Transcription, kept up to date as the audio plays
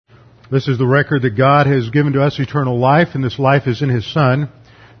This is the record that God has given to us eternal life, and this life is in His Son.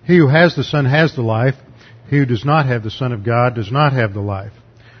 He who has the Son has the life. He who does not have the Son of God does not have the life.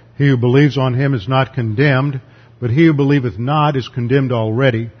 He who believes on Him is not condemned, but he who believeth not is condemned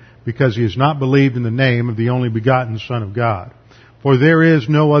already, because he has not believed in the name of the only begotten Son of God. For there is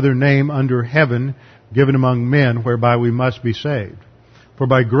no other name under heaven given among men whereby we must be saved. For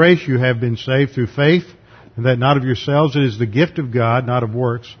by grace you have been saved through faith, and that not of yourselves, it is the gift of God, not of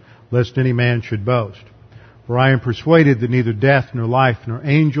works, lest any man should boast. For I am persuaded that neither death, nor life, nor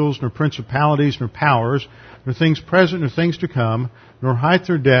angels, nor principalities, nor powers, nor things present, nor things to come, nor height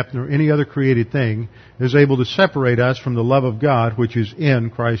nor depth, nor any other created thing, is able to separate us from the love of God which is in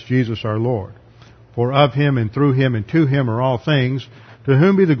Christ Jesus our Lord. For of Him, and through Him, and to Him are all things, to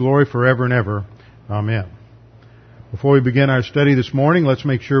whom be the glory forever and ever. Amen. Before we begin our study this morning, let's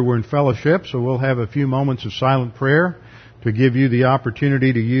make sure we're in fellowship, so we'll have a few moments of silent prayer to give you the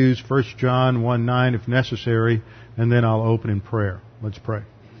opportunity to use 1 John 1:9 if necessary, and then I'll open in prayer. Let's pray.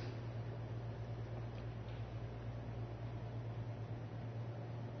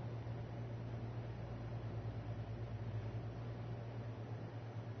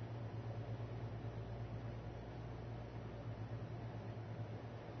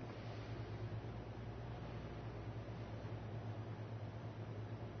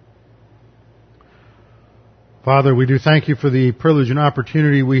 Father, we do thank you for the privilege and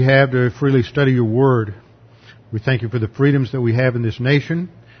opportunity we have to freely study your word. We thank you for the freedoms that we have in this nation.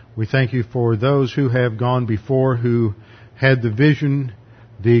 We thank you for those who have gone before, who had the vision,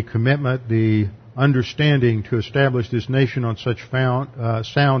 the commitment, the understanding to establish this nation on such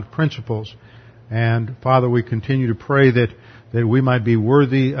sound principles. And Father, we continue to pray that we might be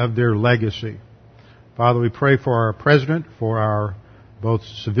worthy of their legacy. Father, we pray for our president, for our both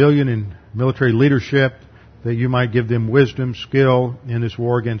civilian and military leadership, that you might give them wisdom, skill in this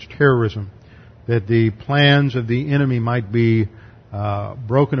war against terrorism, that the plans of the enemy might be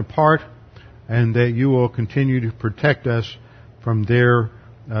broken apart, and that you will continue to protect us from their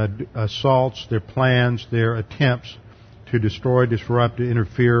assaults, their plans, their attempts to destroy, disrupt, to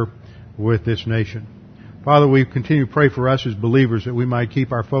interfere with this nation. Father, we continue to pray for us as believers that we might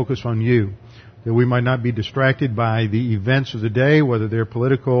keep our focus on you, that we might not be distracted by the events of the day, whether they're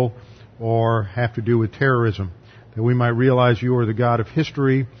political or have to do with terrorism, that we might realize you are the God of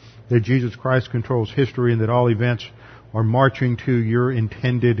history, that Jesus Christ controls history, and that all events are marching to your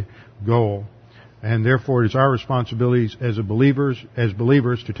intended goal. And therefore it is our responsibility as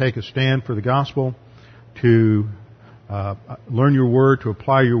believers to take a stand for the gospel, to learn your word, to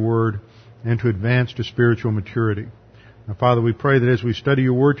apply your word, and to advance to spiritual maturity. Now, Father, we pray that as we study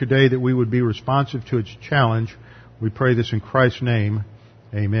your word today, that we would be responsive to its challenge. We pray this in Christ's name.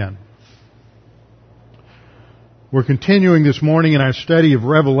 Amen. We're continuing this morning in our study of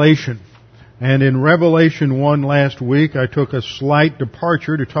Revelation. And in Revelation 1 last week, I took a slight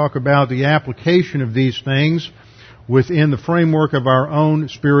departure to talk about the application of these things within the framework of our own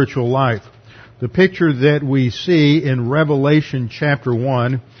spiritual life. The picture that we see in Revelation chapter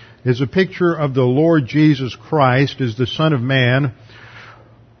 1 is a picture of the Lord Jesus Christ as the Son of Man,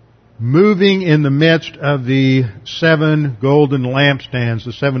 moving in the midst of the 7 golden lampstands.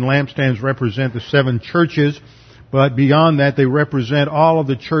 The 7 lampstands represent the 7 churches, but beyond that, they represent all of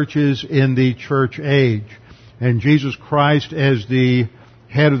the churches in the church age. And Jesus Christ, as the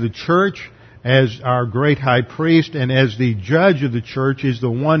head of the church, as our great high priest, and as the judge of the church, is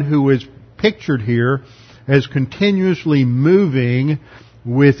the one who is pictured here as continuously moving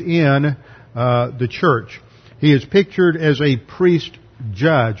within the church. He is pictured as a priest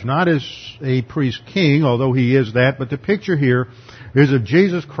judge, not as a priest king, although he is that, but the picture here is of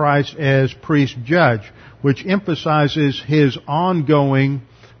Jesus Christ as priest judge, which emphasizes his ongoing,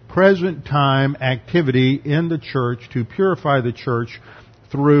 present-time activity in the church to purify the church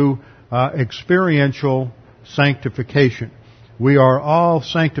through experiential sanctification. We are all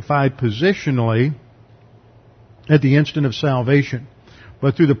sanctified positionally at the instant of salvation,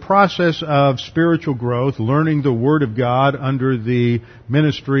 but through the process of spiritual growth, learning the Word of God under the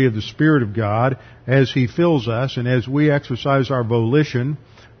ministry of the Spirit of God, as He fills us, and as we exercise our volition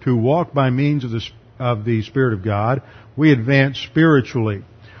to walk by means of the Spirit of God, we advance spiritually.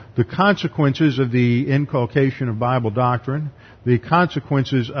 The consequences of the inculcation of Bible doctrine, the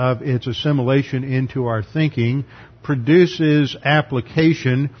consequences of its assimilation into our thinking, produces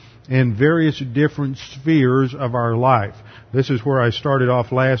application in various different spheres of our life. This is where I started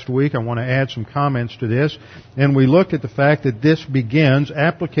off last week. I want to add some comments to this. And we looked at the fact that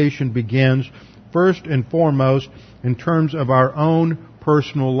application begins first and foremost in terms of our own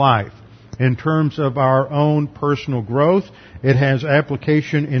personal life. in terms of our own personal growth. It has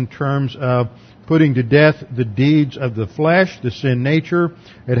application in terms of putting to death the deeds of the flesh, the sin nature.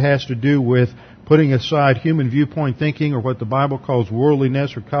 It has to do with putting aside human viewpoint thinking, or what the Bible calls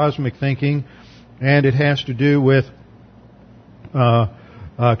worldliness or cosmic thinking. And it has to do with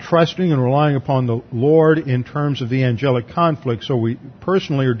trusting and relying upon the Lord in terms of the angelic conflict. So we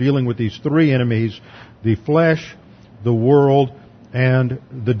personally are dealing with these three enemies: the flesh, the world, and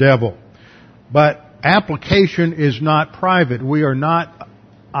the devil. But application is not private. We are not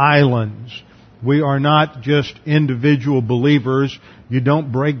islands. We are not just individual believers. You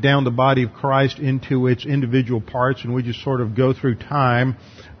don't break down the body of Christ into its individual parts and we just sort of go through time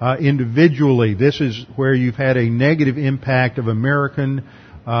individually. This is where you've had a negative impact of American,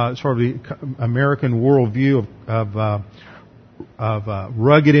 sort of the American worldview of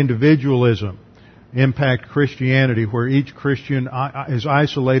rugged individualism impact Christianity, where each Christian is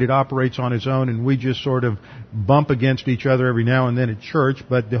isolated, operates on his own, and we just sort of bump against each other every now and then at church,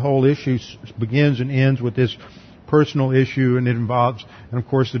 but the whole issue begins and ends with this personal issue, and it involves, and of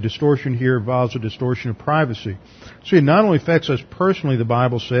course the distortion here involves a distortion of privacy. So it not only affects us personally, the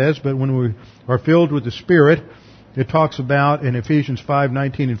Bible says, but when we are filled with the Spirit, it talks about in Ephesians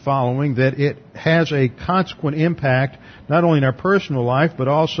 5:19 and following that it has a consequent impact not only in our personal life, but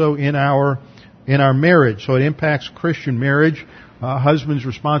also in our marriage. So it impacts Christian marriage, husbands'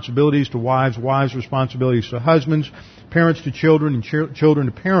 responsibilities to wives, wives' responsibilities to husbands, parents to children, and children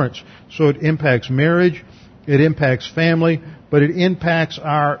to parents. So it impacts marriage, it impacts family, but it impacts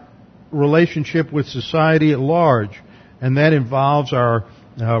our relationship with society at large. And that involves our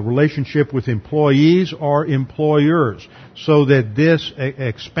relationship with employees or employers. So that this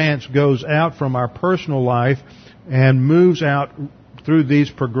expanse goes out from our personal life and moves out through these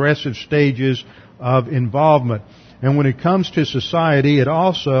progressive stages of involvement. And when it comes to society, it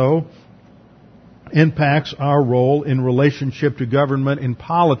also impacts our role in relationship to government and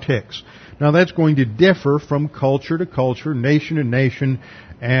politics. Now that's going to differ from culture to culture, nation to nation,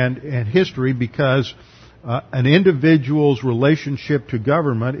 and history, because an individual's relationship to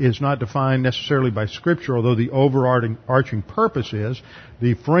government is not defined necessarily by Scripture, although the overarching purpose is,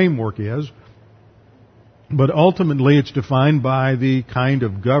 the framework is. But ultimately it's defined by the kind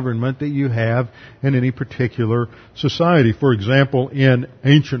of government that you have in any particular society. For example, in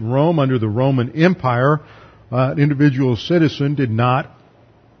ancient Rome, under the Roman Empire, an individual citizen did not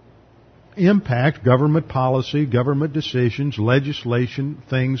impact government policy, government decisions, legislation,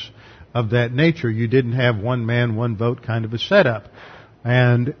 things of that nature. You didn't have one man, one vote kind of a setup.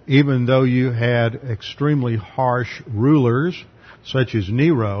 And even though you had extremely harsh rulers, such as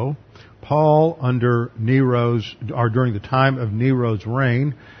Nero, Paul, during the time of Nero's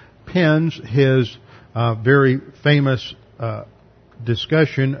reign, pens his very famous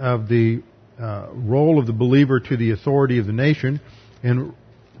discussion of the role of the believer to the authority of the nation in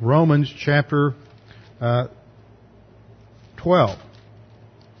Romans chapter 12.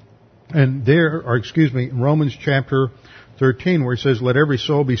 And Romans chapter 13, where he says, "Let every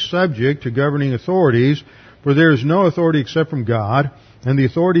soul be subject to governing authorities, for there is no authority except from God, and the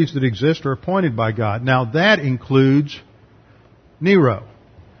authorities that exist are appointed by God." Now that includes Nero.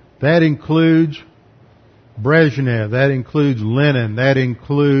 That includes Brezhnev. That includes Lenin. That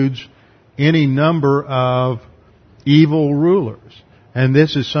includes any number of evil rulers. And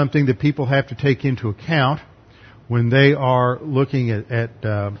this is something that people have to take into account when they are looking at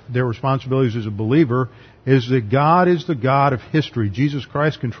their responsibilities as a believer, is that God is the God of history. Jesus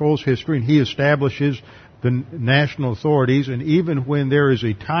Christ controls history, and He establishes the national authorities, and even when there is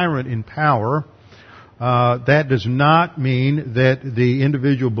a tyrant in power, that does not mean that the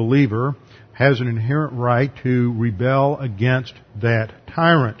individual believer has an inherent right to rebel against that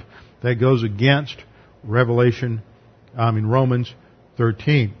tyrant. That goes against Romans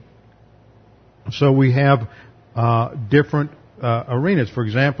 13. So we have different arenas. For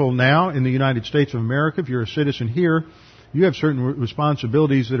example, now in the United States of America, if you're a citizen here, you have certain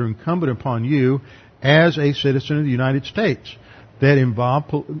responsibilities that are incumbent upon you as a citizen of the United States that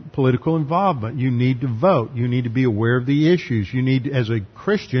involve political involvement. You need to vote. You need to be aware of the issues. You need, as a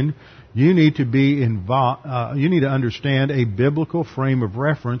Christian, you need to be involved. You need to understand a biblical frame of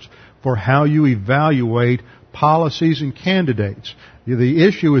reference for how you evaluate policies and candidates. The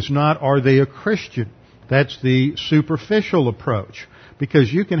issue is not, are they a Christian? That's the superficial approach.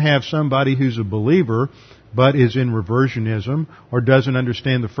 Because you can have somebody who's a believer but is in reversionism, or doesn't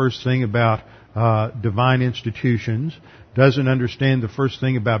understand the first thing about divine institutions, doesn't understand the first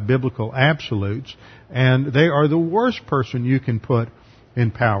thing about biblical absolutes, and they are the worst person you can put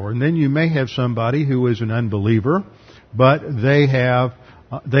in power. And then you may have somebody who is an unbeliever, but they have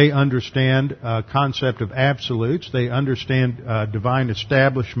They understand concept of absolutes. They understand divine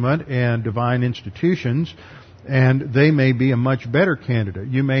establishment and divine institutions. And they may be a much better candidate.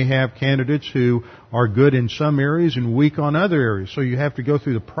 You may have candidates who are good in some areas and weak on other areas. So you have to go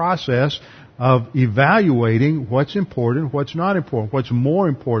through the process of evaluating what's important, what's not important, what's more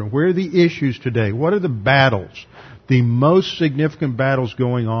important, where are the issues today, what are the battles, the most significant battles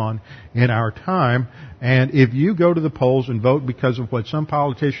going on in our time. And if you go to the polls and vote because of what some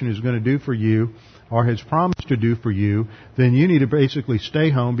politician is going to do for you, or has promised to do for you, then you need to basically stay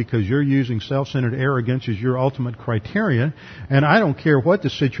home because you're using self-centered arrogance as your ultimate criterion. And I don't care what the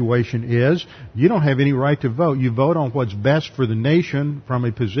situation is, you don't have any right to vote. You vote on what's best for the nation from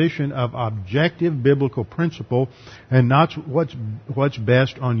a position of objective biblical principle and not what's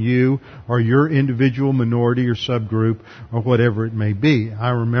best on you or your individual minority or subgroup or whatever it may be. I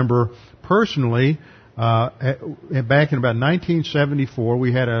remember personally, back in about 1974,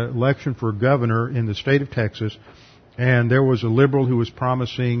 we had an election for governor in the state of Texas, and there was a liberal who was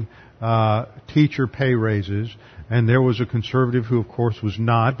promising teacher pay raises, and there was a conservative who, of course, was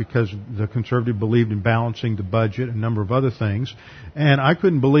not, because the conservative believed in balancing the budget and a number of other things. And I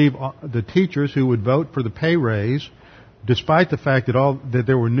couldn't believe the teachers who would vote for the pay raise, despite the fact that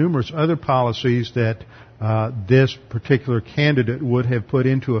there were numerous other policies that this particular candidate would have put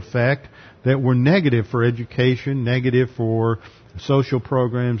into effect that were negative for education, negative for social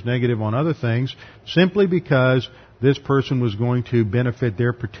programs, negative on other things, simply because this person was going to benefit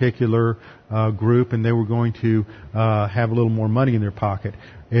their particular group and they were going to have a little more money in their pocket.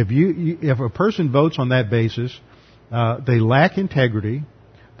 If a person votes on that basis, they lack integrity,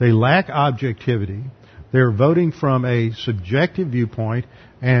 they lack objectivity, they're voting from a subjective viewpoint,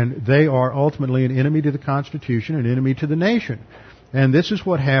 and they are ultimately an enemy to the Constitution, an enemy to the nation. And this is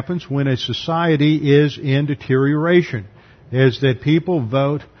what happens when a society is in deterioration, is that people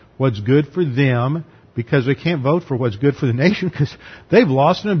vote what's good for them because they can't vote for what's good for the nation because they've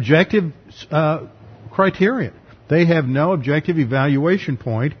lost an objective criterion. They have no objective evaluation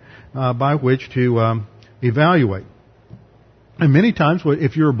point by which to evaluate. And many times,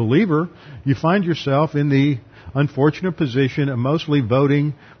 if you're a believer, you find yourself in the unfortunate position of mostly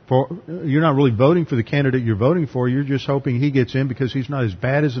voting for, you're not really voting for the candidate you're voting for, you're just hoping he gets in because he's not as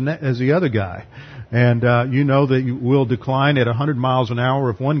bad as the other guy. And you know that you will decline at 100 miles an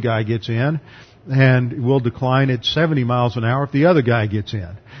hour if one guy gets in, and will decline at 70 miles an hour if the other guy gets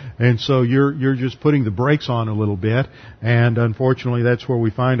in. And so you're just putting the brakes on a little bit, and unfortunately that's where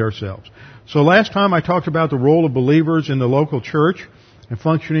we find ourselves. So last time I talked about the role of believers in the local church and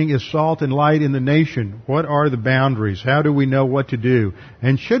functioning as salt and light in the nation. What are the boundaries? How do we know what to do?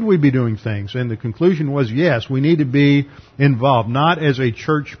 And should we be doing things? And the conclusion was yes, we need to be involved, not as a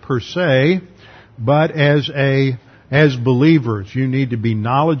church per se, but as believers. You need to be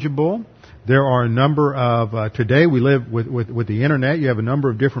knowledgeable. There are a number of, today we live with the internet, you have a number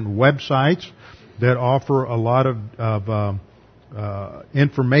of different websites that offer a lot of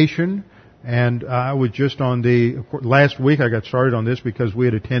information. And I was just last week I got started on this because we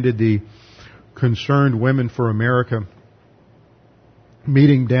had attended the Concerned Women for America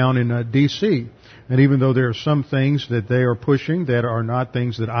meeting down in D.C. And even though there are some things that they are pushing that are not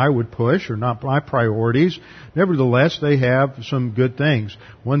things that I would push or not my priorities, nevertheless they have some good things.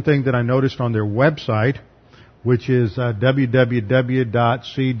 One thing that I noticed on their website, which is www.cwfa.org,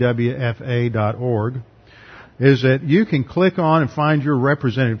 is that you can click on and find your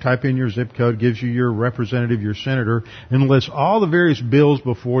representative, type in your zip code, gives you your representative, your senator, and lists all the various bills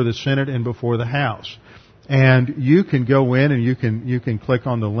before the Senate and before the House. And you can go in and you can click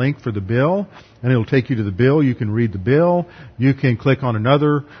on the link for the bill, and it'll take you to the bill. You can read the bill. You can click on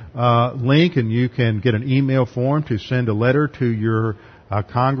another link, and you can get an email form to send a letter to your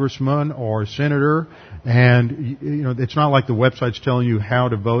congressman or senator. And you know, it's not like the website's telling you how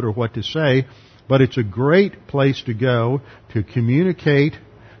to vote or what to say, but it's a great place to go to communicate,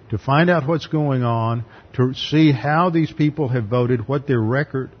 to find out what's going on, to see how these people have voted, what their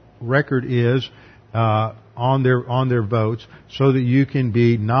record is on their votes, so that you can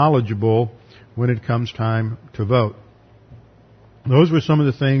be knowledgeable when it comes time to vote. Those were some of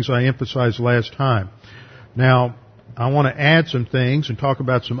the things I emphasized last time. Now, I want to add some things and talk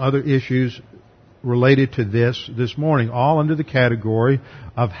about some other issues related to this morning, all under the category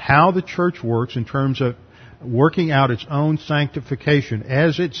of how the church works in terms of working out its own sanctification.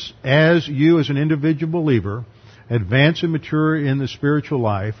 As you as an individual believer advance and mature in the spiritual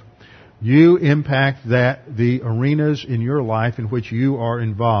life, you impact the arenas in your life in which you are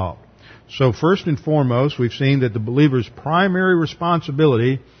involved. So first and foremost, we've seen that the believer's primary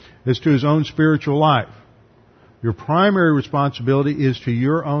responsibility is to his own spiritual life. Your primary responsibility is to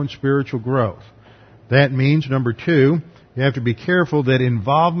your own spiritual growth. That means, number 2, you have to be careful that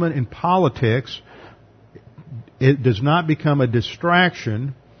involvement in politics, it does not become a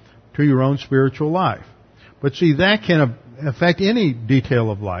distraction to your own spiritual life. But see, that can affect any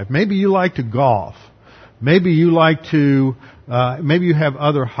detail of life. Maybe you like to golf. Maybe you like to, maybe you have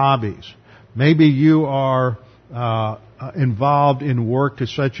other hobbies. Maybe you are involved in work to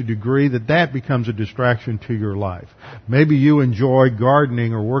such a degree that that becomes a distraction to your life. Maybe you enjoy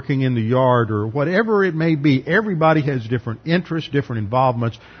gardening or working in the yard or whatever it may be. Everybody has different interests, different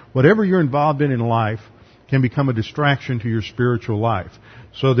involvements. Whatever you're involved in life can become a distraction to your spiritual life.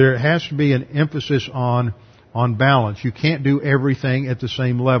 So there has to be an emphasis on balance. You can't do everything at the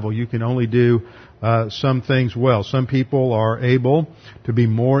same level. You can only do some things well. Some people are able to be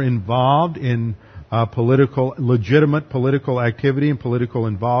more involved in legitimate political activity and political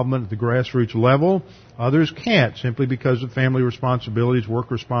involvement at the grassroots level. Others can't, simply because of family responsibilities, work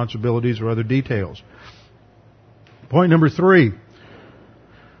responsibilities, or other details. Point number 3.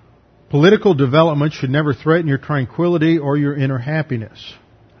 Political development should never threaten your tranquility or your inner happiness.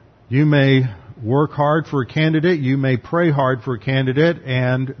 You may work hard for a candidate, you may pray hard for a candidate,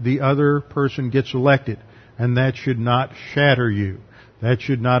 and the other person gets elected. And that should not shatter you. That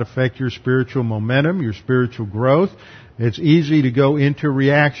should not affect your spiritual momentum, your spiritual growth. It's easy to go into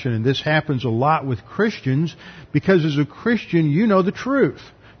reaction, and this happens a lot with Christians, because as a Christian, you know the truth.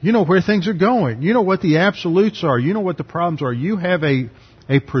 You know where things are going. You know what the absolutes are. You know what the problems are. You have a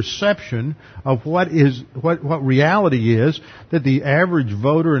perception of what reality is that the average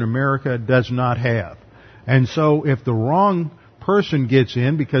voter in America does not have. And so if the wrong person gets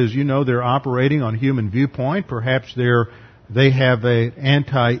in because you know they're operating on human viewpoint, perhaps they have an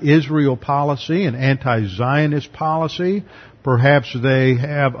anti-Israel policy, an anti-Zionist policy, perhaps they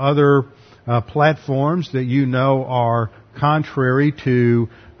have other platforms that you know are contrary to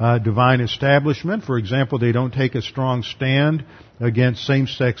divine establishment. For example, they don't take a strong stand against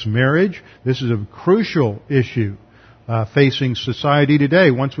same-sex marriage. This is a crucial issue facing society today.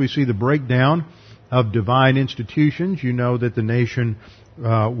 Once we see the breakdown of divine institutions, you know that the nation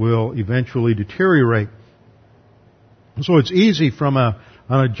will eventually deteriorate. So it's easy from an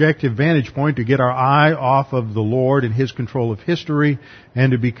objective vantage point to get our eye off of the Lord and His control of history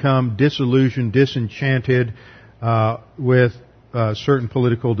and to become disillusioned, disenchanted with certain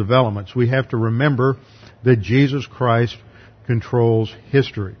political developments. We have to remember that Jesus Christ controls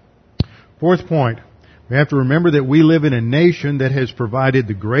history. 4th point, we have to remember that we live in a nation that has provided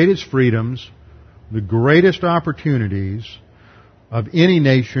the greatest freedoms, the greatest opportunities of any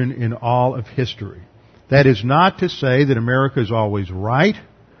nation in all of history. That is not to say that America is always right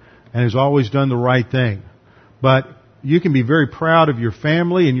and has always done the right thing. But you can be very proud of your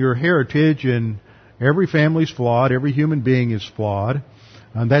family and your heritage, and every family is flawed, every human being is flawed.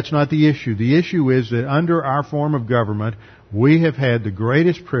 And that's not the issue. The issue is that under our form of government, we have had the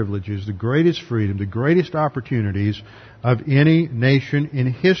greatest privileges, the greatest freedom, the greatest opportunities of any nation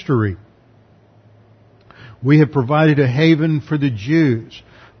in history. We have provided a haven for the Jews.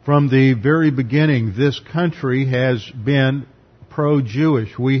 From the very beginning, this country has been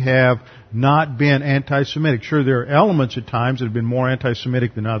pro-Jewish. We have not been anti-Semitic. Sure, there are elements at times that have been more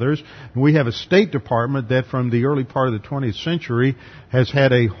anti-Semitic than others. And we have a State Department that from the early part of the 20th century has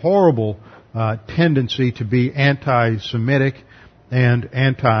had a horrible tendency to be anti-Semitic and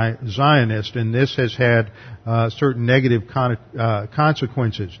anti-Zionist. And this has had certain negative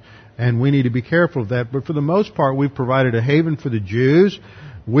consequences. And we need to be careful of that. But for the most part, we've provided a haven for the Jews.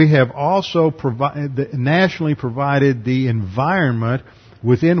 We have also nationally provided the environment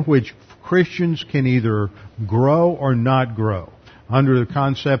within which Christians can either grow or not grow. Under the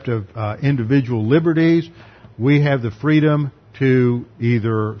concept of individual liberties, we have the freedom to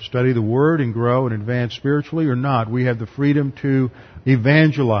either study the Word and grow and advance spiritually or not. We have the freedom to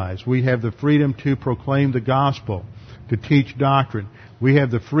evangelize. We have the freedom to proclaim the gospel, to teach doctrine. We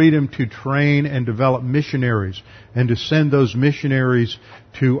have the freedom to train and develop missionaries and to send those missionaries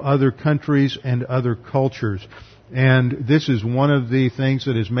to other countries and other cultures. And this is one of the things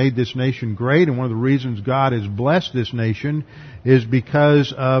that has made this nation great, and one of the reasons God has blessed this nation is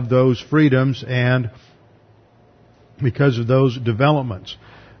because of those freedoms and because of those developments.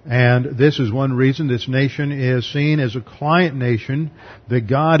 And this is one reason this nation is seen as a client nation that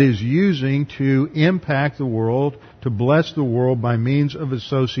God is using to impact the world, to bless the world by means of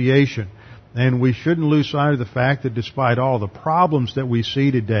association. And we shouldn't lose sight of the fact that despite all the problems that we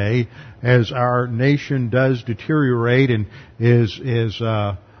see today, as our nation does deteriorate and is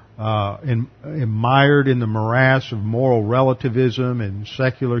mired in the morass of moral relativism and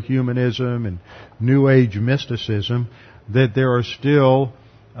secular humanism and New Age mysticism, that there are still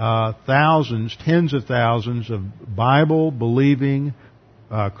thousands, tens of thousands of Bible-believing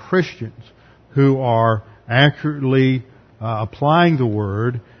Christians who are accurately applying the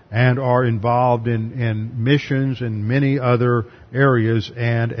Word and are involved in missions and many other areas.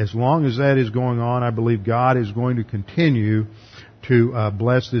 And as long as that is going on, I believe God is going to continue to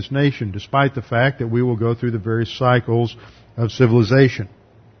bless this nation, despite the fact that we will go through the various cycles of civilization.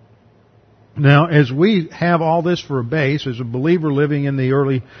 Now, as we have all this for a base, as a believer living in the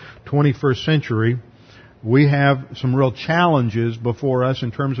early 21st century, we have some real challenges before us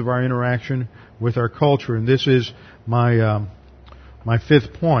in terms of our interaction with our culture. And this is my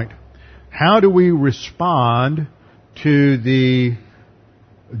fifth point. How do we respond to the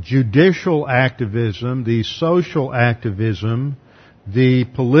judicial activism, the social activism, the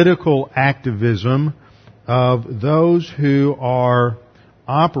political activism of those who are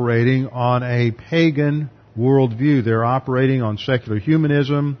operating on a pagan worldview? They're operating on secular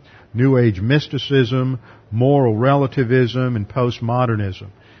humanism, New Age mysticism, moral relativism, and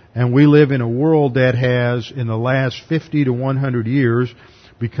postmodernism. And we live in a world that has, in the last 50 to 100 years,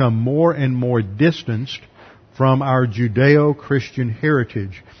 become more and more distanced from our Judeo-Christian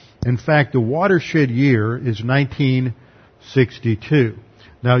heritage. In fact, the watershed year is 1962.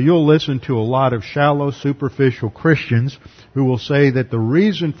 Now, you'll listen to a lot of shallow, superficial Christians who will say that the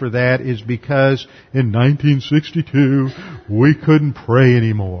reason for that is because in 1962 we couldn't pray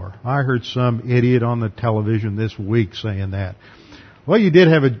anymore. I heard some idiot on the television this week saying that. Well, you did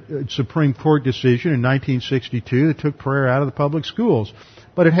have a Supreme Court decision in 1962 that took prayer out of the public schools.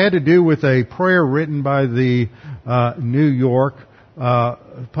 But it had to do with a prayer written by the New York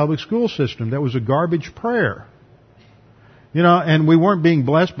public school system that was a garbage prayer. You know, and we weren't being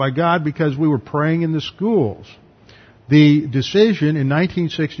blessed by God because we were praying in the schools. The decision in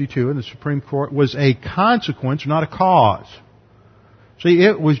 1962 in the Supreme Court was a consequence, not a cause. See,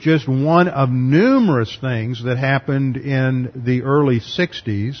 it was just one of numerous things that happened in the early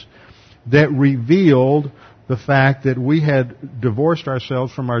 60s that revealed the fact that we had divorced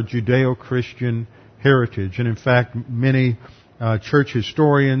ourselves from our Judeo-Christian heritage. And in fact, many church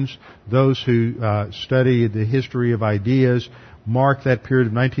historians, those who study the history of ideas, mark that period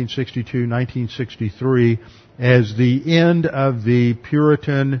of 1962, 1963 as the end of the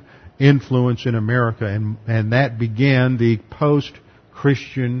Puritan influence in America. And that began the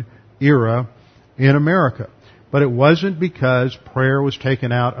post-Christian era in America. But it wasn't because prayer was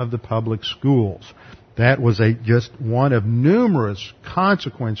taken out of the public schools. That was just one of numerous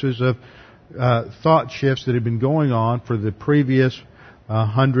consequences of thought shifts that had been going on for the previous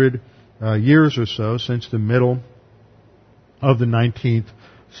 100 years or so, since the middle of the 19th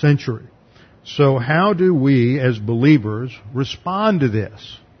century. So how do we as believers respond to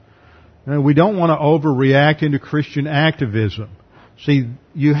this? And we don't want to overreact into Christian activism. See,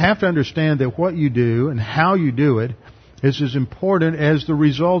 you have to understand that what you do and how you do it is as important as the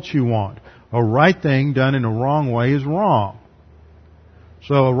results you want. A right thing done in a wrong way is wrong.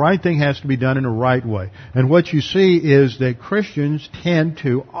 So a right thing has to be done in a right way. And what you see is that Christians tend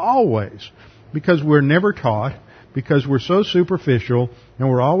to always, because we're never taught, because we're so superficial, and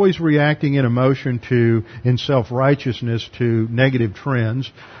we're always reacting in emotion in self-righteousness to negative trends,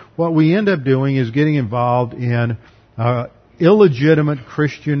 what we end up doing is getting involved in illegitimate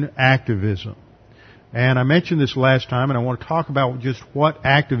Christian activism. And I mentioned this last time, and I want to talk about just what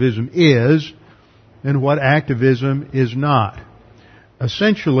activism is and what activism is not.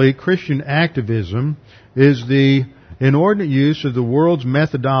 Essentially, Christian activism is the inordinate use of the world's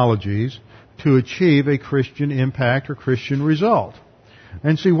methodologies to achieve a Christian impact or Christian result.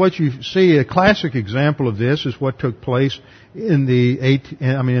 And see, what you see, a classic example of this is what took place in the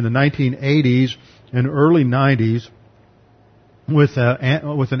 1980s and early 90s with a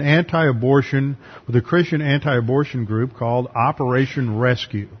Christian anti-abortion group called Operation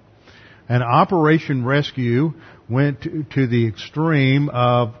Rescue. And Operation Rescue went to the extreme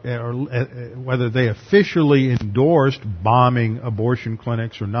of whether they officially endorsed bombing abortion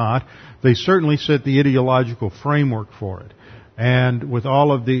clinics or not. They certainly set the ideological framework for it. And with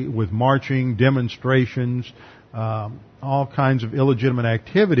with marching, demonstrations, all kinds of illegitimate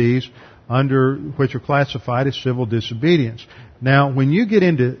activities under which are classified as civil disobedience. Now, when you get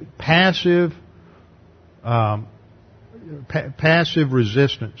into passive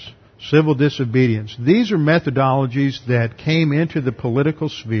resistance, civil disobedience, these are methodologies that came into the political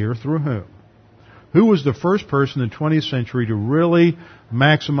sphere through whom? Who was the first person in the 20th century to really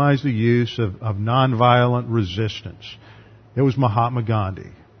maximize the use of nonviolent resistance? It was Mahatma Gandhi.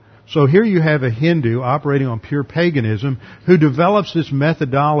 So here you have a Hindu operating on pure paganism who develops this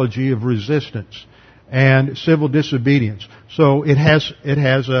methodology of resistance and civil disobedience. So it has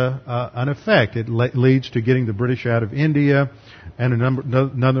an effect. It leads to getting the British out of India and a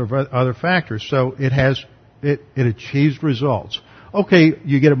number of other factors. So it achieves results. Okay,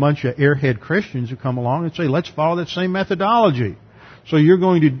 you get a bunch of airhead Christians who come along and say, let's follow that same methodology. So you're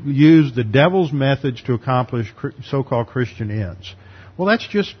going to use the devil's methods to accomplish so-called Christian ends. Well, that's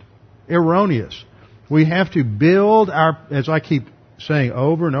just erroneous. We have to build as I keep saying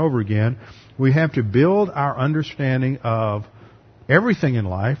over and over again, we have to build our understanding of everything in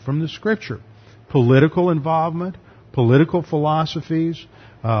life from the Scripture. Political involvement, political philosophies,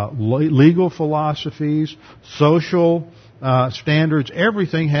 legal philosophies, social standards,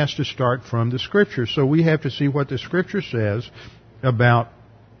 everything has to start from the Scripture. So we have to see what the Scripture says about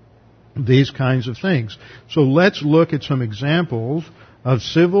these kinds of things. So let's look at some examples of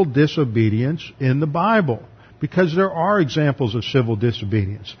civil disobedience in the Bible, because there are examples of civil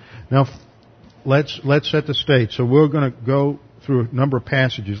disobedience. Now, let's set the stage. So we're going to go through a number of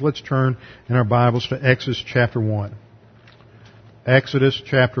passages. Let's turn in our Bibles to Exodus chapter 1. Exodus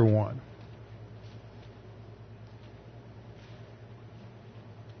chapter 1.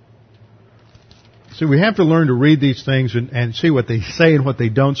 See, we have to learn to read these things and see what they say and what they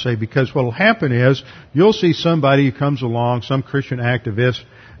don't say, because what will happen is you'll see somebody who comes along, some Christian activist,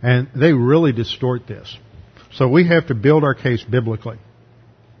 and they really distort this. So we have to build our case biblically.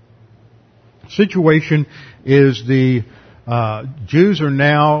 Situation is the Jews are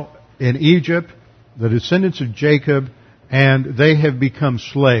now in Egypt, the descendants of Jacob, and they have become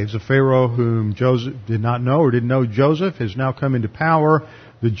slaves. The Pharaoh whom Joseph did not know or didn't know Joseph has now come into power.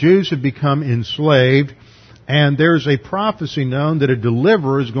 The Jews have become enslaved, and there's a prophecy known that a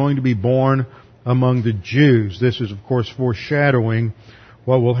deliverer is going to be born among the Jews. This is, of course, foreshadowing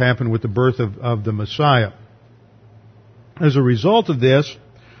what will happen with the birth of the Messiah. As a result of this,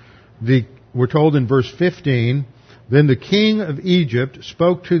 we're told in verse 15, then the king of Egypt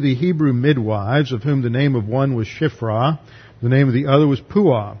spoke to the Hebrew midwives, of whom the name of one was Shiphrah, the name of the other was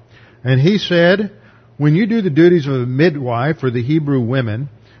Puah. And he said, when you do the duties of a midwife for the Hebrew women,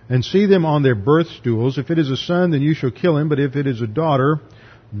 and see them on their birth stools, if it is a son, then you shall kill him, but if it is a daughter,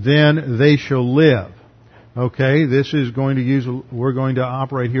 then they shall live. Okay, we're going to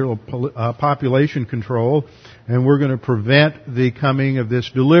operate here population control, and we're going to prevent the coming of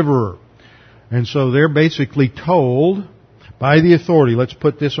this deliverer. And so they're basically told by the authority, let's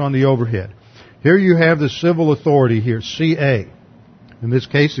put this on the overhead. Here you have the civil authority here, CA. In this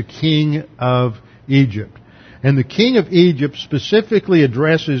case, the king of Egypt. And the king of Egypt specifically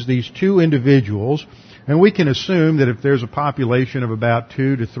addresses these two individuals, and we can assume that if there's a population of about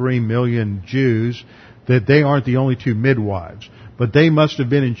 2 to 3 million Jews, that they aren't the only two midwives. But they must have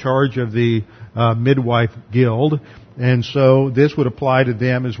been in charge of the midwife guild, and so this would apply to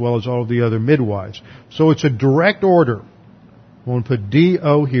them as well as all of the other midwives. So it's a direct order. I'm going to put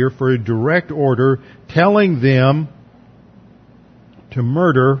D-O here for a direct order telling them to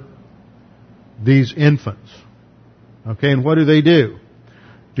murder these infants. Okay, and what do?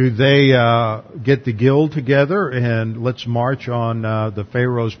 Do they get the guild together and let's march on the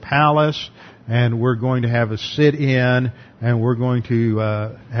Pharaoh's palace, and we're going to have a sit-in, and we're going to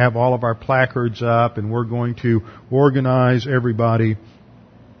have all of our placards up, and we're going to organize everybody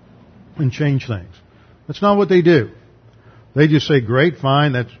and change things? That's not what they do. They just say, great,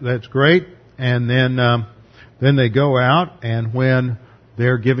 fine, that's great, and then they go out, and when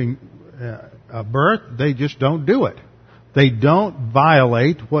they're giving birth, they just don't do it. They don't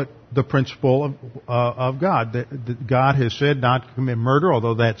violate what the principle of God. That God has said not to commit murder,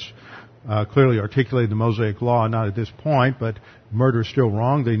 although that's clearly articulated in the Mosaic Law, not at this point, but murder is still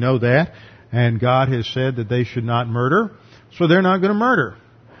wrong. They know that. And God has said that they should not murder, so they're not going to murder.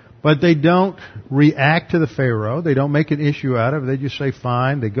 But they don't react to the Pharaoh. They don't make an issue out of it. They just say,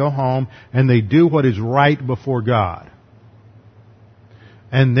 fine. They go home, and they do what is right before God.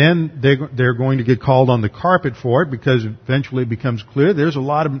 And then they're going to get called on the carpet for it, because eventually it becomes clear there's a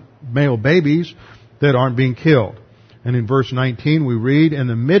lot of male babies that aren't being killed. And in verse 19 we read, and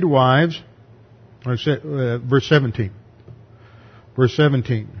the midwives, verse 17, but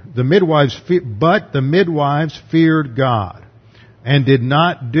the midwives feared God, and did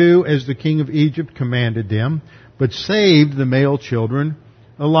not do as the king of Egypt commanded them, but saved the male children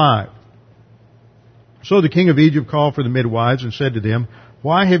alive. So the king of Egypt called for the midwives and said to them,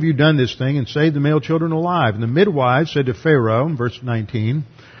 why have you done this thing and saved the male children alive? And the midwives said to Pharaoh, in verse 19,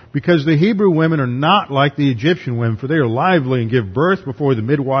 because the Hebrew women are not like the Egyptian women, for they are lively and give birth before the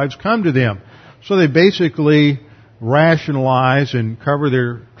midwives come to them. So they basically rationalize and cover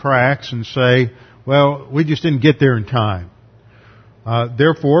their tracks and say, well, we just didn't get there in time.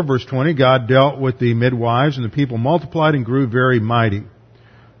 Therefore, verse 20, God dealt with the midwives, and the people multiplied and grew very mighty.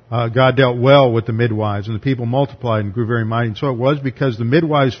 God dealt well with the midwives, and the people multiplied and grew very mighty. And so it was because the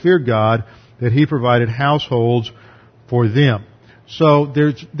midwives feared God that He provided households for them. So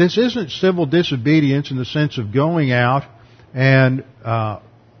this isn't civil disobedience in the sense of going out and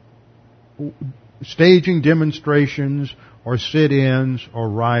staging demonstrations or sit-ins or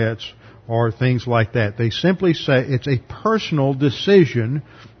riots or things like that. They simply say it's a personal decision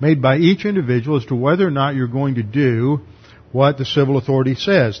made by each individual as to whether or not you're going to do what the civil authority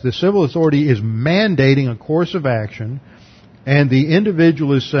says. The civil authority is mandating a course of action, and the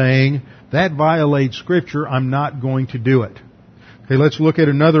individual is saying, that violates Scripture, I'm not going to do it. Okay, let's look at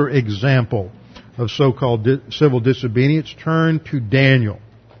another example of so-called civil disobedience. Turn to Daniel.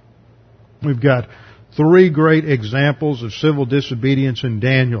 We've got 3 great examples of civil disobedience in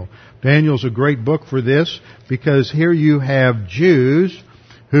Daniel. Daniel's a great book for this because here you have Jews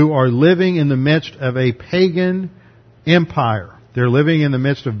who are living in the midst of a pagan empire. They're living in the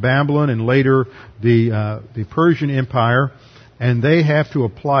midst of Babylon and later the Persian Empire, and they have to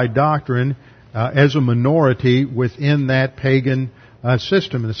apply doctrine as a minority within that pagan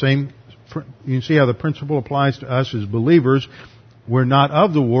system. The same, you can see how the principle applies to us as believers. We're not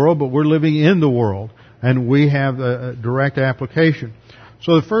of the world, but we're living in the world, and we have a direct application.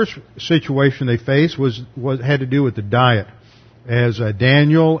 So the first situation they faced had to do with the diet. As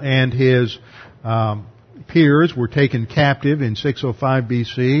Daniel and his peers were taken captive in 605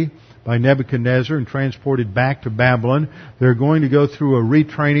 BC by Nebuchadnezzar and transported back to Babylon, they're going to go through a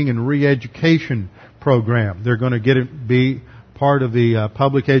retraining and re-education program. They're going to be part of the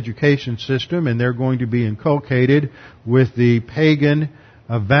public education system, and they're going to be inculcated with the pagan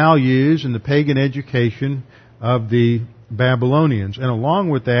values and the pagan education of the Babylonians. And along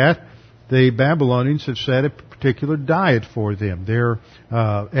with that, the Babylonians have set a particular diet for them. Their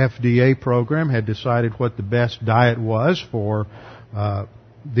FDA program had decided what the best diet was for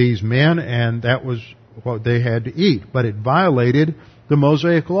these men, and that was what they had to eat. But it violated the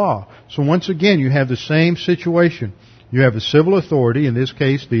Mosaic Law. So once again, you have the same situation. You have a civil authority, in this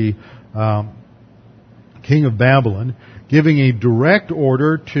case the king of Babylon, giving a direct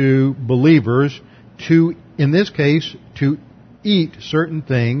order to believers to, in this case, to eat certain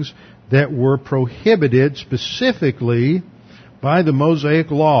things that were prohibited specifically by the Mosaic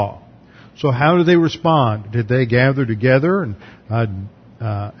Law. So how did they respond? Did they gather together and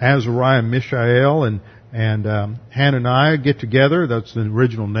Azariah, Mishael, and Hananiah get together? That's the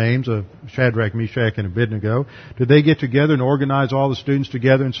original names of Shadrach, Meshach, and Abednego. Did they get together and organize all the students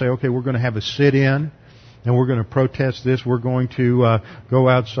together and say, okay, we're going to have a sit-in and we're going to protest this. We're going to go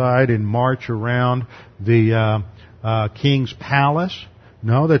outside and march around the king's palace?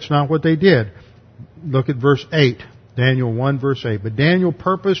 No, that's not what they did. Look at verse 8. Daniel 1, verse 8. But Daniel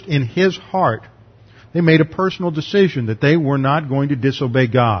purposed in his heart. They made a personal decision that they were not going to disobey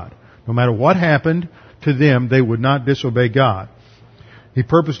God. No matter what happened to them, they would not disobey God. He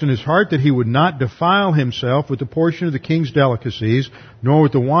purposed in his heart that he would not defile himself with the portion of the king's delicacies, nor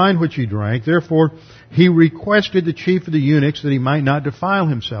with the wine which he drank. Therefore, he requested the chief of the eunuchs that he might not defile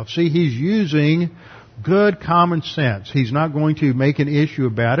himself. See, he's using good common sense. He's not going to make an issue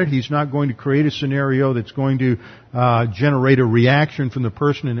about it. He's not going to create a scenario that's going to generate a reaction from the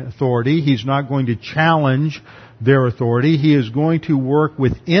person in authority. He's not going to challenge their authority. He is going to work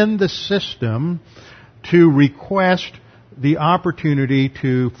within the system to request the opportunity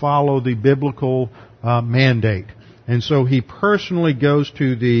to follow the biblical mandate. And so he personally goes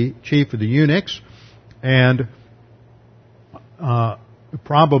to the chief of the eunuchs, and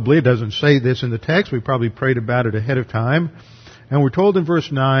probably, it doesn't say this in the text, we probably prayed about it ahead of time. And we're told in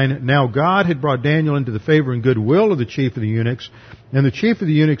verse 9, now God had brought Daniel into the favor and goodwill of the chief of the eunuchs. And the chief of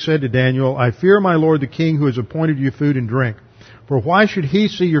the eunuchs said to Daniel, I fear my lord the king who has appointed you food and drink. For why should he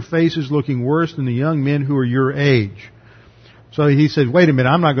see your faces looking worse than the young men who are your age? So he said, wait a minute,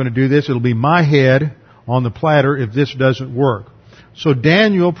 I'm not going to do this. It'll be my head on the platter if this doesn't work. So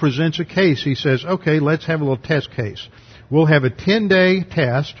Daniel presents a case. He says, okay, let's have a little test case. We'll have a 10-day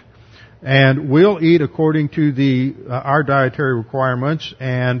test, and we'll eat according to our dietary requirements,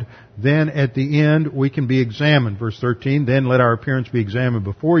 and then at the end we can be examined. Verse 13, then let our appearance be examined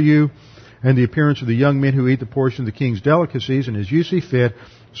before you, and the appearance of the young men who eat the portion of the king's delicacies, and as you see fit,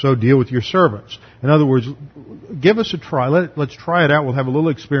 so deal with your servants. In other words, give us a try. Let's try it out. We'll have a little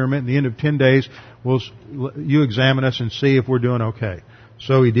experiment. At the end of 10 days, you examine us and see if we're doing okay.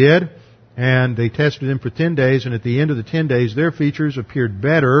 So he did, and they tested him for 10 days, and at the end of the 10 days, their features appeared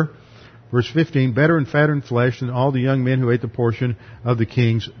better Verse 15, better and fatter in flesh than all the young men who ate the portion of the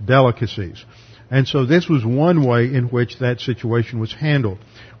king's delicacies. And so this was one way in which that situation was handled.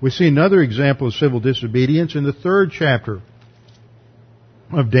 We see another example of civil disobedience in the 3rd chapter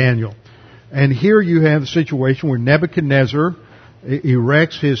of Daniel. And here you have the situation where Nebuchadnezzar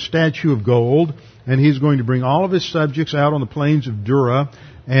erects his statue of gold, and he's going to bring all of his subjects out on the plains of Dura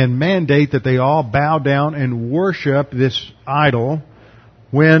and mandate that they all bow down and worship this idol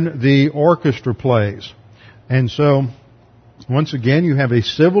when the orchestra plays. And so, once again, you have a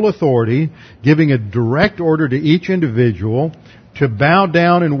civil authority giving a direct order to each individual to bow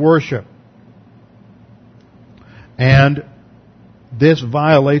down and worship. And this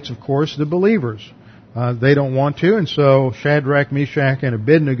violates, of course, the believers. They don't want to, and so Shadrach, Meshach, and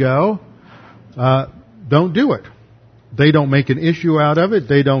Abednego don't do it. They don't make an issue out of it.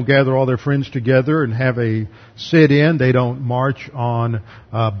 They don't gather all their friends together and have a sit-in. They don't march on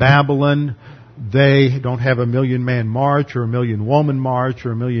Babylon. They don't have a 1,000,000-man march or a 1,000,000-woman march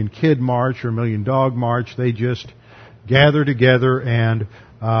or a 1,000,000-kid march or a 1,000,000-dog march. They just gather together and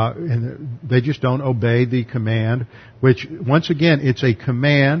they just don't obey the command, which, once again, it's a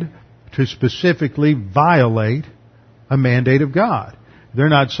command to specifically violate a mandate of God. They're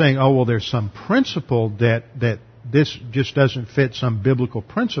not saying, oh, well, there's some principle that this just doesn't fit some biblical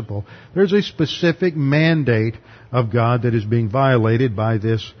principle. There's a specific mandate of God that is being violated by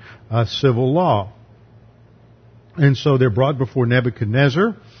this civil law. And so they're brought before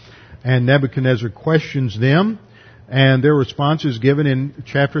Nebuchadnezzar, and Nebuchadnezzar questions them, and their response is given in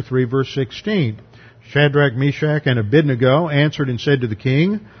chapter 3, verse 16. Shadrach, Meshach, and Abednego answered and said to the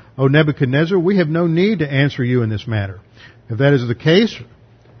king, O Nebuchadnezzar, we have no need to answer you in this matter. If that is the case,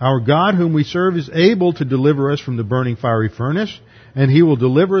 our God whom we serve is able to deliver us from the burning fiery furnace, and He will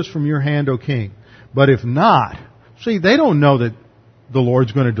deliver us from your hand, O king. But if not, see, they don't know that the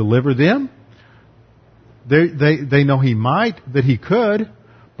Lord's going to deliver them. They know He might, that He could,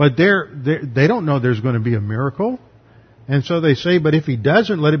 but they don't know there's going to be a miracle. And so they say, but if He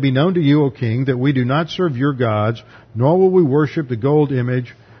doesn't, let it be known to you, O king, that we do not serve your gods, nor will we worship the gold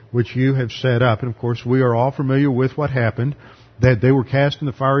image which you have set up. And of course, we are all familiar with what happened, that they were cast in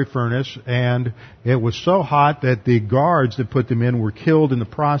the fiery furnace, and it was so hot that the guards that put them in were killed in the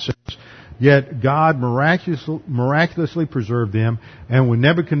process. Yet God miraculously preserved them, and when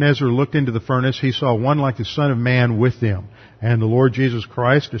Nebuchadnezzar looked into the furnace, he saw one like the Son of Man with them. And the Lord Jesus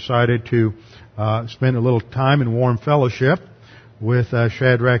Christ decided to spend a little time in warm fellowship with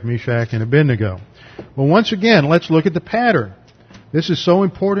Shadrach, Meshach, and Abednego. Well, once again, let's look at the pattern. This is so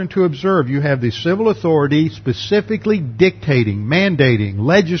important to observe. You have the civil authority specifically dictating, mandating,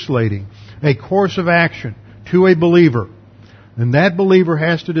 legislating a course of action to a believer. And that believer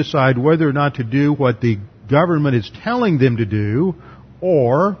has to decide whether or not to do what the government is telling them to do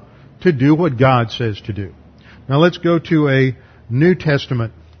or to do what God says to do. Now let's go to a New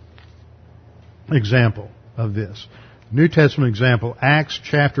Testament example of this. New Testament example, Acts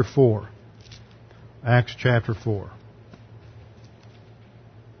chapter 4. Acts chapter 4.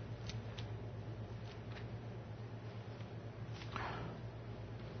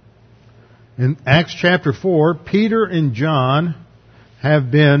 In Acts chapter 4, Peter and John have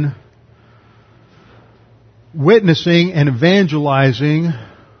been witnessing and evangelizing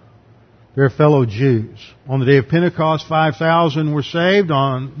their fellow Jews. On the day of Pentecost, 5,000 were saved.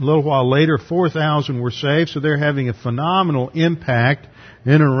 On a little while later, 4,000 were saved. So they're having a phenomenal impact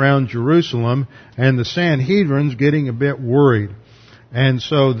in and around Jerusalem. And the Sanhedrin's getting a bit worried. And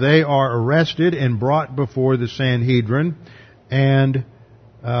so they are arrested and brought before the Sanhedrin. And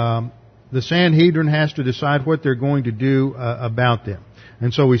the Sanhedrin has to decide what they're going to do about them.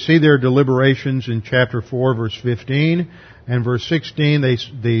 And so we see their deliberations in chapter 4, verse 15. And verse 16,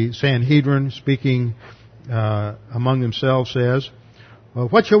 the Sanhedrin, speaking among themselves, says,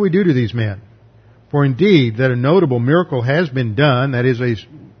 what shall we do to these men? For indeed, that a notable miracle has been done, that is, they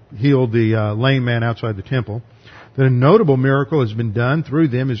healed the lame man outside the temple, that a notable miracle has been done through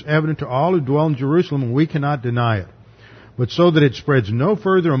them is evident to all who dwell in Jerusalem, and we cannot deny it. But so that it spreads no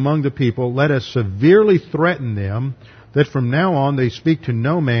further among the people, let us severely threaten them that from now on they speak to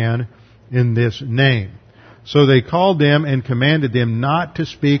no man in this name. So they called them and commanded them not to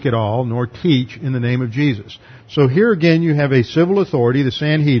speak at all, nor teach in the name of Jesus. So here again you have a civil authority, the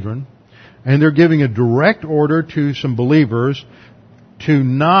Sanhedrin, and they're giving a direct order to some believers to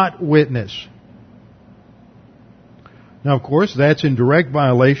not witness. Now, of course, that's in direct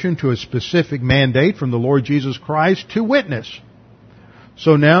violation to a specific mandate from the Lord Jesus Christ to witness.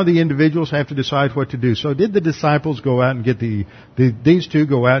 So now the individuals have to decide what to do. So did the disciples go out and get these two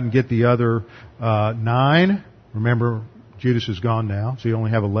go out and get the other 9? Remember, Judas is gone now, so you only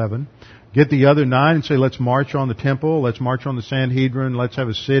have 11. get the other 9 and say, let's march on the temple, let's march on the Sanhedrin, let's have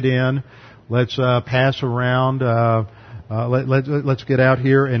a sit-in, let's pass around, let's get out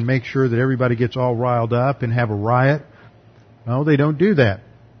here and make sure that everybody gets all riled up and have a riot. No, they don't do that.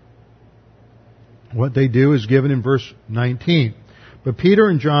 What they do is given in verse 19. But Peter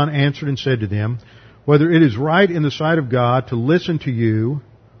and John answered and said to them, whether it is right in the sight of God to listen to you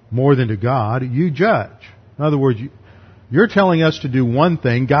more than to God, you judge. In other words, you're telling us to do one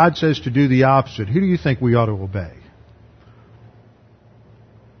thing, God says to do the opposite. Who do you think we ought to obey?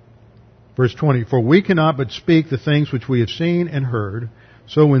 Verse 20, for we cannot but speak the things which we have seen and heard.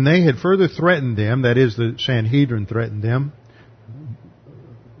 So when they had further threatened them, that is, the Sanhedrin threatened them,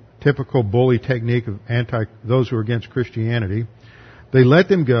 typical bully technique of those who are against Christianity, they let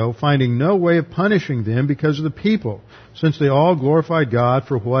them go, finding no way of punishing them because of the people, since they all glorified God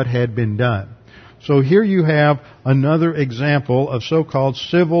for what had been done. So here you have another example of so-called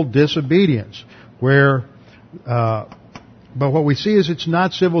civil disobedience, where, but what we see is it's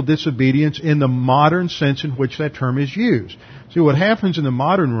not civil disobedience in the modern sense in which that term is used. See, what happens in the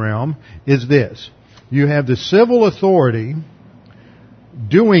modern realm is this. You have the civil authority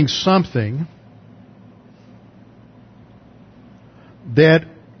doing something that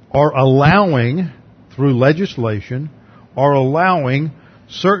are allowing, through legislation, are allowing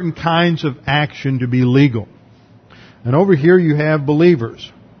certain kinds of action to be legal. And over here you have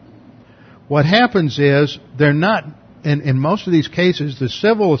believers. What happens is they're not, in most of these cases, the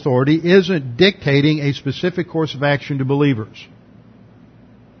civil authority isn't dictating a specific course of action to believers.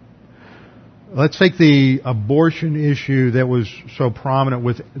 Let's take the abortion issue that was so prominent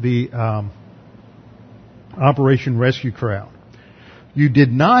with the Operation Rescue Crowd. You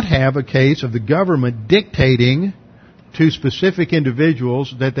did not have a case of the government dictating to specific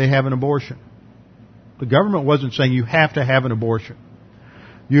individuals that they have an abortion. The government wasn't saying you have to have an abortion.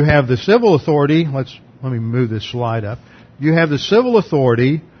 You have the civil authority, let me move this slide up. You have the civil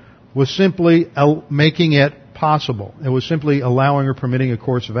authority was simply making it possible. It was simply allowing or permitting a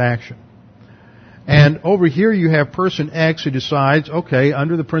course of action. And over here you have person X who decides, okay,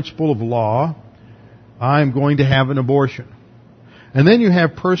 under the principle of law, I'm going to have an abortion. And then you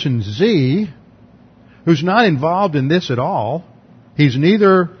have person Z, who's not involved in this at all. He's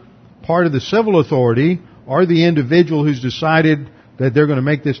neither part of the civil authority or the individual who's decided that they're going to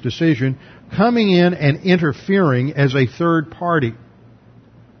make this decision, coming in and interfering as a third party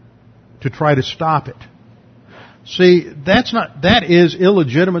to try to stop it. See, that is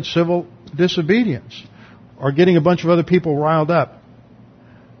illegitimate civil disobedience, or getting a bunch of other people riled up.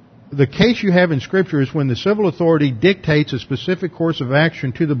 The case you have in Scripture is when the civil authority dictates a specific course of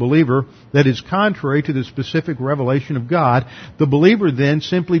action to the believer that is contrary to the specific revelation of God. The believer then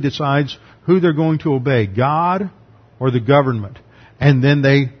simply decides who they're going to obey, God or the government. And then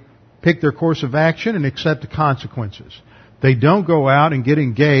they pick their course of action and accept the consequences. They don't go out and get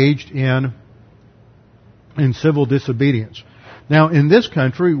engaged in civil disobedience. Now, in this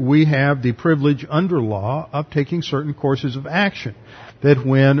country, we have the privilege under law of taking certain courses of action. That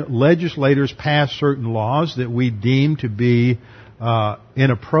when legislators pass certain laws that we deem to be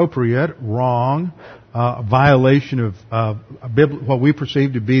inappropriate, wrong, violation of what we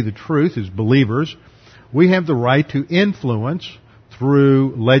perceive to be the truth as believers, we have the right to influence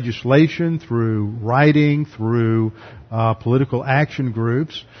through legislation, through writing, through political action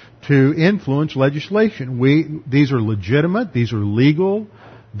groups, to influence legislation. These are legitimate, these are legal,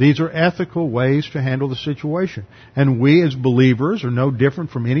 these are ethical ways to handle the situation. And we as believers are no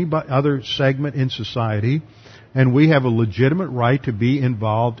different from any other segment in society, and we have a legitimate right to be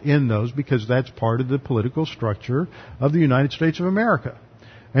involved in those because that's part of the political structure of the United States of America.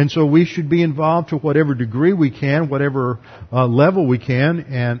 And so we should be involved to whatever degree we can, whatever level we can,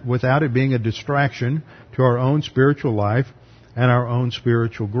 and without it being a distraction to our own spiritual life and our own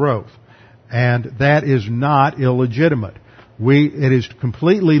spiritual growth. And that is not illegitimate. It is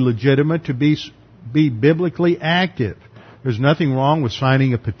completely legitimate to be biblically active. There's nothing wrong with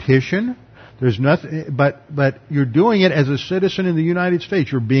signing a petition. There's nothing, but you're doing it as a citizen in the United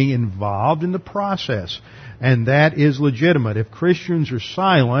States. You're being involved in the process. And that is legitimate. If Christians are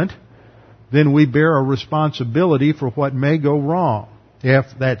silent, then we bear a responsibility for what may go wrong if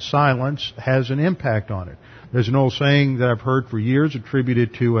that silence has an impact on it. There's an old saying that I've heard for years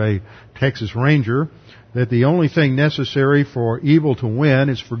attributed to a Texas Ranger that the only thing necessary for evil to win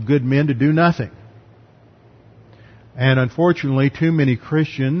is for good men to do nothing. And unfortunately, too many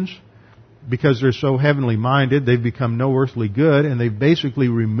Christians, because they're so heavenly minded, they've become no earthly good, and they've basically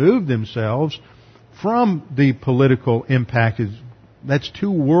removed themselves from the political impact. That's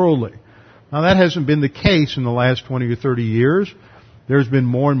too worldly. Now, that hasn't been the case in the last 20 or 30 years. there's been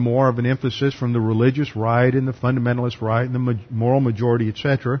more and more of an emphasis from the religious right and the fundamentalist right and the moral majority,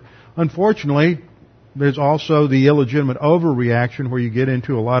 etc. Unfortunately, there's also the illegitimate overreaction where you get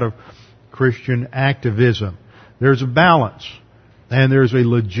into a lot of Christian activism. There's a balance, and there's a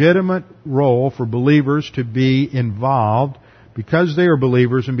legitimate role for believers to be involved because they are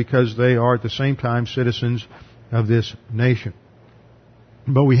believers and because they are at the same time citizens of this nation.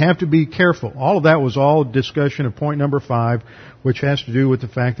 But we have to be careful. All of that was all discussion of point number 5, which has to do with the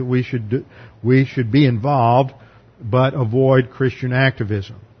fact that we should be involved but avoid Christian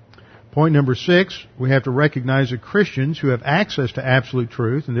activism. Point number 6, we have to recognize that Christians who have access to absolute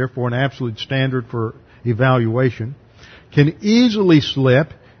truth and therefore an absolute standard for evaluation can easily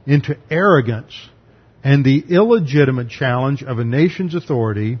slip into arrogance and the illegitimate challenge of a nation's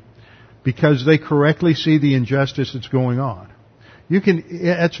authority because they correctly see the injustice that's going on.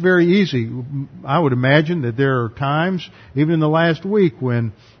 That's very easy. I would imagine that there are times, even in the last week,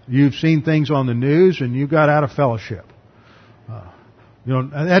 when you've seen things on the news and you got out of fellowship.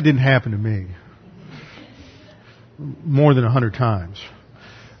 That didn't happen to me more than 100 times.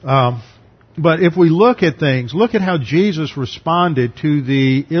 But if we look at things, look at how Jesus responded to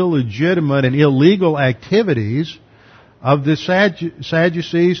the illegitimate and illegal activities of the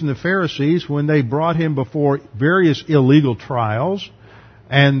Sadducees and the Pharisees when they brought him before various illegal trials,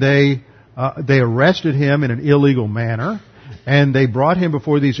 and they arrested him in an illegal manner, and they brought him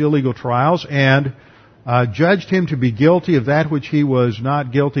before these illegal trials and judged him to be guilty of that which he was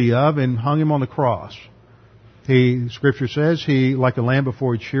not guilty of and hung him on the cross. Scripture says, he, like a lamb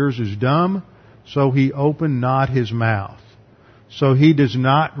before its shears, is dumb, so he opened not his mouth. So he does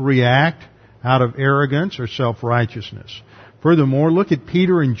not react out of arrogance or self-righteousness. Furthermore, look at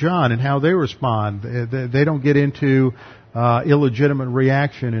Peter and John and how they respond. They don't get into illegitimate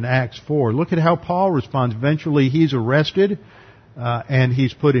reaction in Acts 4. Look at how Paul responds. Eventually he's arrested and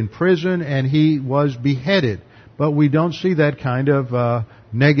he's put in prison and he was beheaded. But we don't see that kind of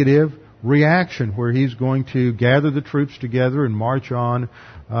negative reaction where he's going to gather the troops together and march on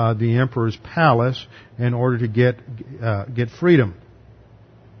the emperor's palace in order to get freedom.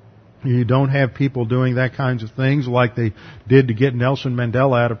 You don't have people doing that kinds of things like they did to get Nelson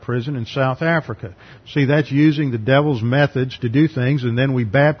Mandela out of prison in South Africa. See, that's using the devil's methods to do things, and then we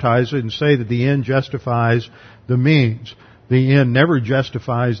baptize it and say that the end justifies the means. The end never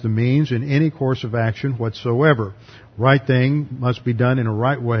justifies the means in any course of action whatsoever. Right thing must be done in a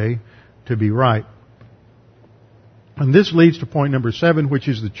right way to be right. And this leads to point number 7, which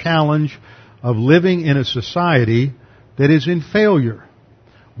is the challenge of living in a society that is in failure.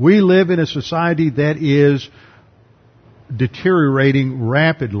 We live in a society that is deteriorating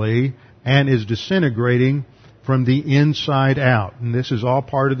rapidly and is disintegrating from the inside out. And this is all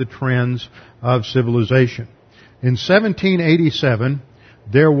part of the trends of civilization. In 1787,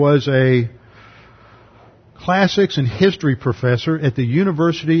 there was a classics and history professor at the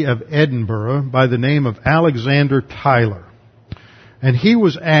University of Edinburgh by the name of Alexander Tyler. And he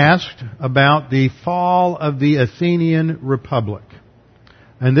was asked about the fall of the Athenian Republic.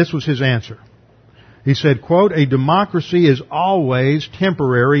 And this was his answer. He said, quote, "A democracy is always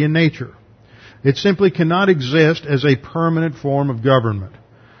temporary in nature. It simply cannot exist as a permanent form of government.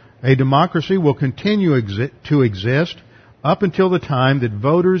 A democracy will continue to exist up until the time that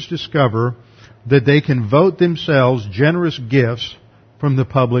voters discover that they can vote themselves generous gifts from the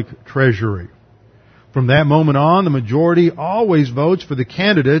public treasury. From that moment on, the majority always votes for the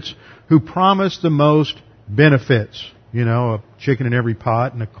candidates who promise the most benefits. A chicken in every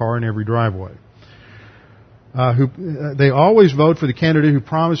pot and a car in every driveway. They always vote for the candidate who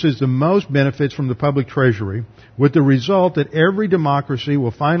promises the most benefits from the public treasury, with the result that every democracy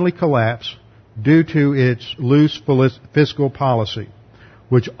will finally collapse due to its loose fiscal policy,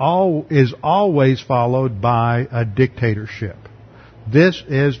 which is always followed by a dictatorship. This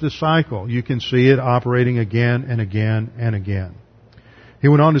is the cycle. You can see it operating again and again and again. He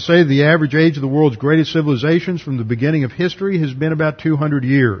went on to say the average age of the world's greatest civilizations from the beginning of history has been about 200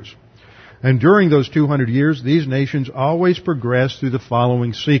 years. And during those 200 years, these nations always progressed through the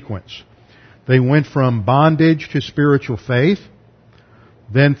following sequence. They went from bondage to spiritual faith,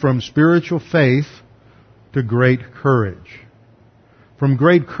 then from spiritual faith to great courage. From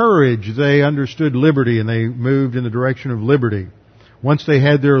great courage, they understood liberty and they moved in the direction of liberty. Once they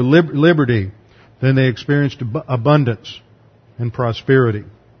had their liberty, then they experienced abundance and prosperity.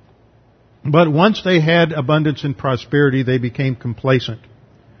 But once they had abundance and prosperity, they became complacent.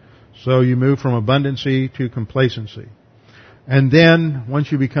 So you move from abundancy to complacency. And then,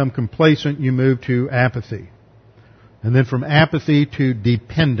 once you become complacent, you move to apathy. And then from apathy to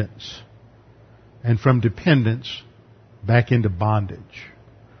dependence. And from dependence back into bondage.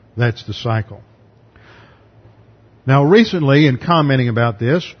 That's the cycle. Now recently, in commenting about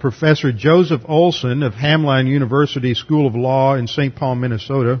this, Professor Joseph Olson of Hamline University School of Law in St. Paul,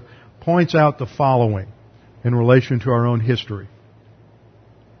 Minnesota, points out the following in relation to our own history.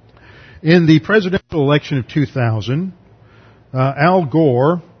 In the presidential election of 2000, Al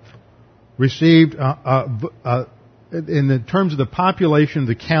Gore received, in the terms of the population of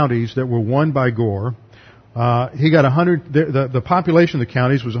the counties that were won by Gore, he got the population of the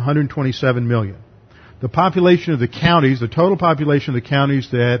counties was 127 million. The population of the counties, the total population of the counties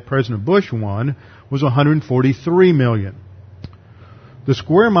that President Bush won was 143 million. The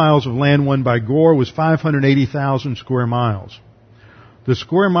square miles of land won by Gore was 580,000 square miles. The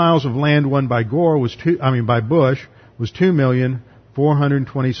square miles of land won by by Bush was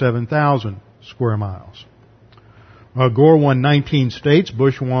 2,427,000 square miles. Gore won 19 states,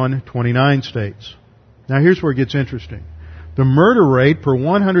 Bush won 29 states. Now here's where it gets interesting. The murder rate per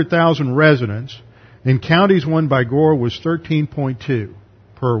 100,000 residents in counties won by Gore was 13.2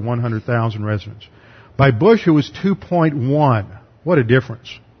 per 100,000 residents. By Bush, it was 2.1. What a difference.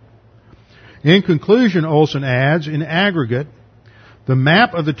 In conclusion, Olson adds, in aggregate, the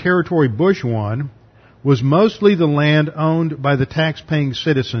map of the territory Bush won was mostly the land owned by the tax-paying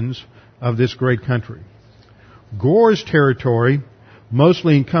citizens of this great country. Gore's territory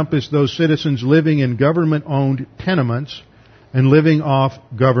mostly encompassed those citizens living in government-owned tenements and living off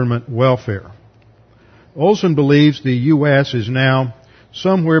government welfare. Olson believes the U.S. is now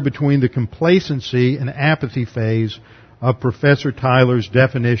somewhere between the complacency and apathy phase of Professor Tyler's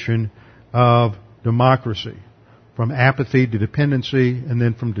definition of democracy, from apathy to dependency and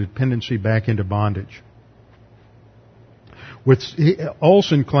then from dependency back into bondage.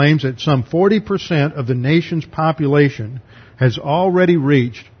 Olson claims that some 40% of the nation's population has already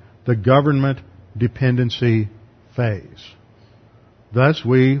reached the government dependency phase. Thus,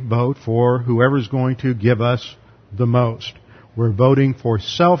 we vote for whoever's going to give us the most. We're voting for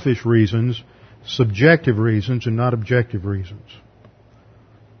selfish reasons, subjective reasons, and not objective reasons.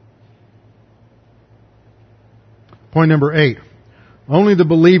 Point number 8. Only the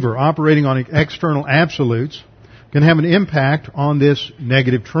believer operating on external absolutes can have an impact on this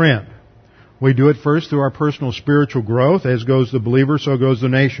negative trend. We do it first through our personal spiritual growth. As goes the believer, so goes the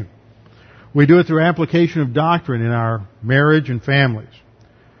nation. We do it through application of doctrine in our marriage and families.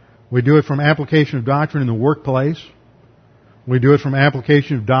 We do it from application of doctrine in the workplace. We do it from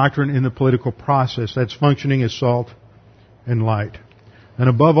application of doctrine in the political process. That's functioning as salt and light. And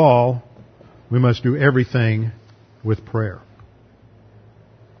above all, we must do everything with prayer.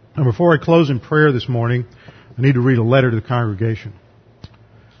 Now, before I close in prayer this morning, I need to read a letter to the congregation.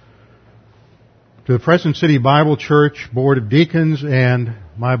 To the Crescent City Bible Church Board of Deacons and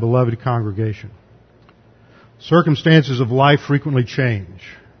my beloved congregation. Circumstances of life frequently change.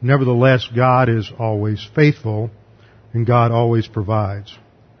 Nevertheless, God is always faithful and God always provides.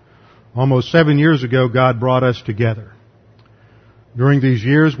 Almost 7 years ago, God brought us together. During these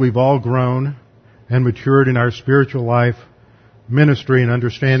years, we've all grown and matured in our spiritual life, ministry, and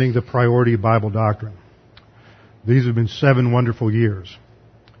understanding the priority of Bible doctrine. These have been 7 wonderful years.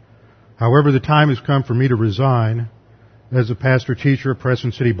 However, the time has come for me to resign as a pastor-teacher at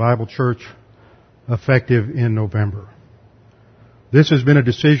Crescent City Bible Church, effective in November. This has been a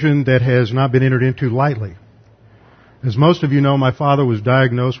decision that has not been entered into lightly. As most of you know, my father was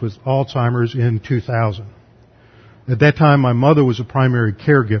diagnosed with Alzheimer's in 2000. At that time, my mother was a primary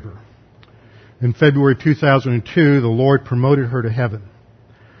caregiver. In February 2002, the Lord promoted her to heaven.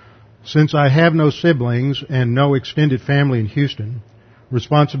 Since I have no siblings and no extended family in Houston,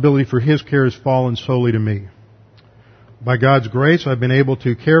 responsibility for his care has fallen solely to me. By God's grace, I've been able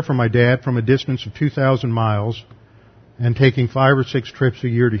to care for my dad from a distance of 2,000 miles and taking 5 or 6 trips a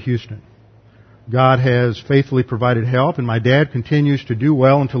year to Houston. God has faithfully provided help, and my dad continues to do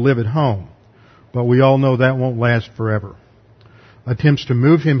well and to live at home. But we all know that won't last forever. Attempts to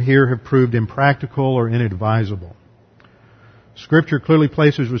move him here have proved impractical or inadvisable. Scripture clearly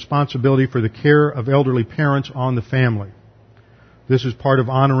places responsibility for the care of elderly parents on the family. This is part of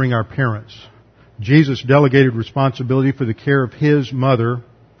honoring our parents. Jesus delegated responsibility for the care of his mother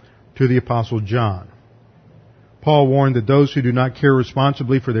to the Apostle John. Paul warned that those who do not care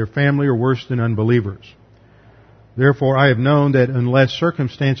responsibly for their family are worse than unbelievers. Therefore, I have known that unless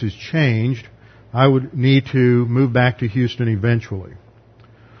circumstances changed, I would need to move back to Houston eventually.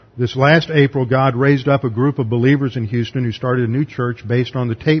 This last April, God raised up a group of believers in Houston who started a new church based on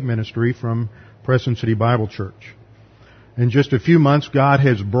the tape ministry from Crescent City Bible Church. In just a few months, God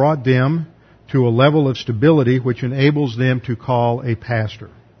has brought them to a level of stability which enables them to call a pastor.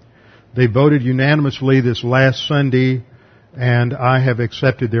 They voted unanimously this last Sunday and I have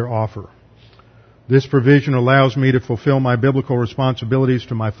accepted their offer. This provision allows me to fulfill my biblical responsibilities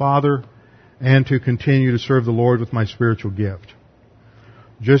to my Father and to continue to serve the Lord with my spiritual gift.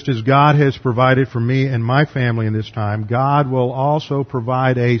 Just as God has provided for me and my family in this time, God will also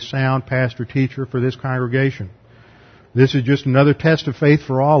provide a sound pastor-teacher for this congregation. This is just another test of faith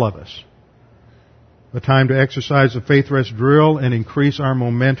for all of us. A time to exercise the faith rest drill and increase our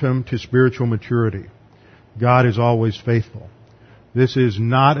momentum to spiritual maturity. God is always faithful. This is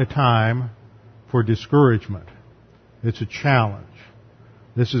not a time for discouragement. It's a challenge.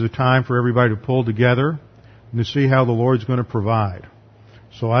 This is a time for everybody to pull together and to see how the Lord's going to provide.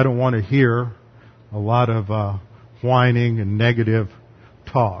 So I don't want to hear a lot of whining and negative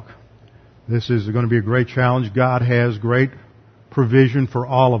talk. This is going to be a great challenge. God has great provision for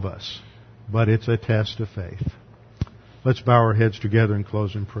all of us, but it's a test of faith. Let's bow our heads together and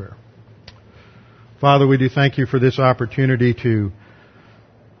close in prayer. Father, we do thank you for this opportunity to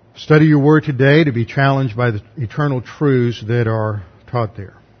study your word today, to be challenged by the eternal truths that are taught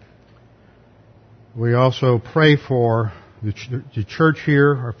there. We also pray for the church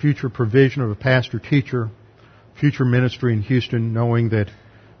here, our future provision of a pastor-teacher, future ministry in Houston, knowing that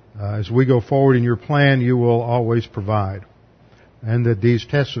as we go forward in your plan, you will always provide. And that these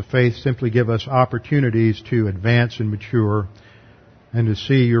tests of faith simply give us opportunities to advance and mature and to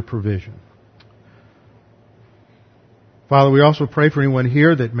see your provision. Father, we also pray for anyone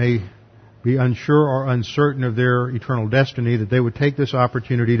here that may be unsure or uncertain of their eternal destiny, that they would take this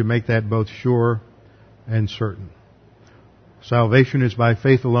opportunity to make that both sure and certain. Salvation is by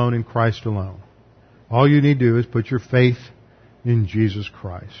faith alone in Christ alone. All you need to do is put your faith in Jesus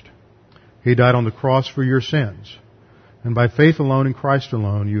Christ. He died on the cross for your sins. And by faith alone in Christ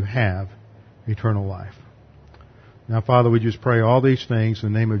alone, you have eternal life. Now, Father, we just pray all these things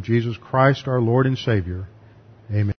in the name of Jesus Christ, our Lord and Savior. Amen.